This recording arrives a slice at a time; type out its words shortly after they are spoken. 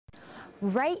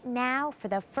Right now, for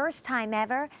the first time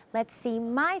ever, let's see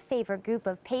my favorite group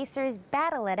of pacers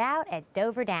battle it out at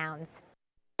Dover Downs.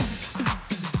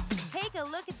 Take a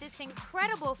look at this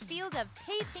incredible field of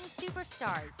pacing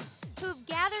superstars who've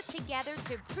gathered together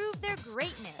to prove their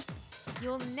greatness.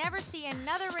 You'll never see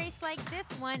another race like this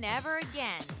one ever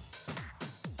again.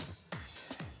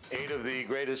 8 of the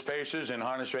greatest pacers in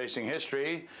harness racing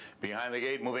history behind the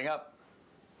gate moving up.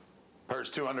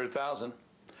 Purse $200,000.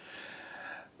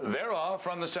 They're off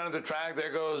from the center of the track.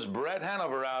 There goes Brett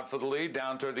Hanover out for the lead.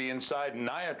 Down toward the inside,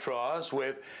 Niatros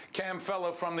with Cam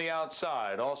Fella from the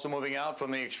outside. Also moving out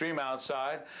from the extreme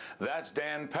outside, that's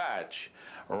Dan Patch.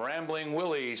 Rambling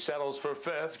Willie settles for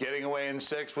 5th. Getting away in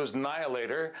 6th was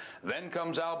Nihilator. Then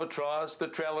comes Albatross. The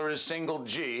trailer is Single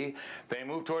G. They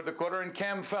move toward the quarter, and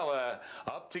Cam Fella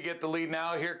up to get the lead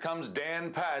now. Here comes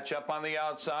Dan Patch up on the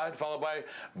outside, followed by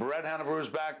Brett Hanover, who's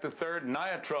back to 3rd.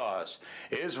 Niatros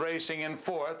is racing in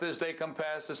 4th as they come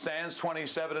past the stands,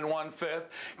 27 1/5.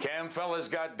 Cam Fella's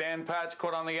got Dan Patch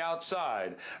caught on the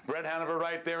outside. Brett Hanover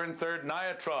right there in 3rd.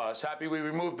 Niatros, happy we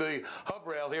removed the hub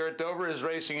rail here at Dover, is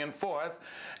racing in 4th.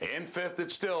 In 5th,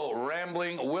 it's still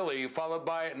Rambling Willie, followed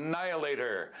by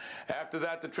Annihilator. After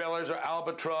that, the trailers are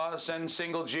Albatross and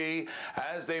Single G.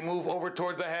 As they move over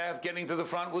toward the half, getting to the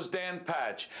front was Dan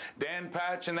Patch. Dan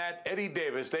Patch and that Eddie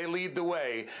Davis, they lead the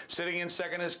way. Sitting in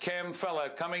 2nd is Cam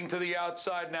Fella. Coming to the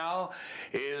outside now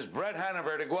is Brett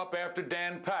Hanover to go up after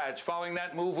Dan Patch. Following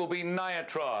that move will be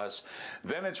Niatros.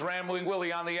 Then it's Rambling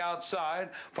Willie on the outside,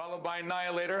 followed by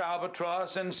Annihilator,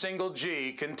 Albatross, and Single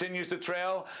G. Continues to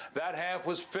trail. That half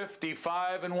was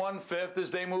 55 1/5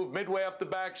 as they move midway up the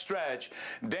back stretch.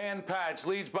 Dan Patch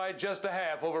leads by just a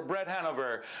half over Brett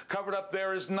Hanover. Covered up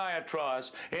there is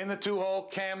Niatros. In the 2-hole,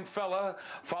 Cam Fella,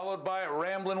 followed by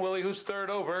Ramblin' Willie, who's 3rd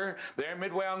over. They're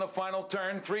midway on the final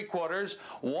turn, 3/4,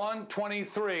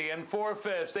 1:23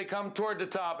 4/5. They come toward the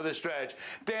top of the stretch.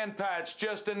 Dan Patch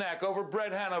just a neck over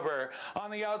Brett Hanover.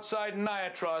 On the outside,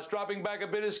 Niatros dropping back a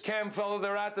bit is Cam Fella.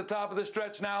 They're at the top of the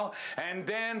stretch now, and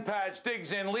Dan Patch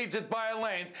digs in, leads it by a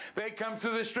length. They come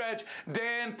through the stretch.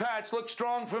 Dan Patch looks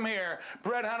strong from here.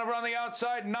 Brett Hanover on the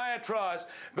outside. Niatros,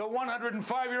 the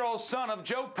 105-year-old son of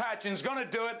Joe Patchin's going to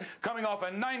do it, coming off a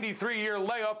 93-year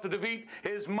layoff to defeat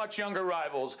his much younger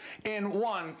rivals in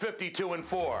 1:52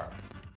 4.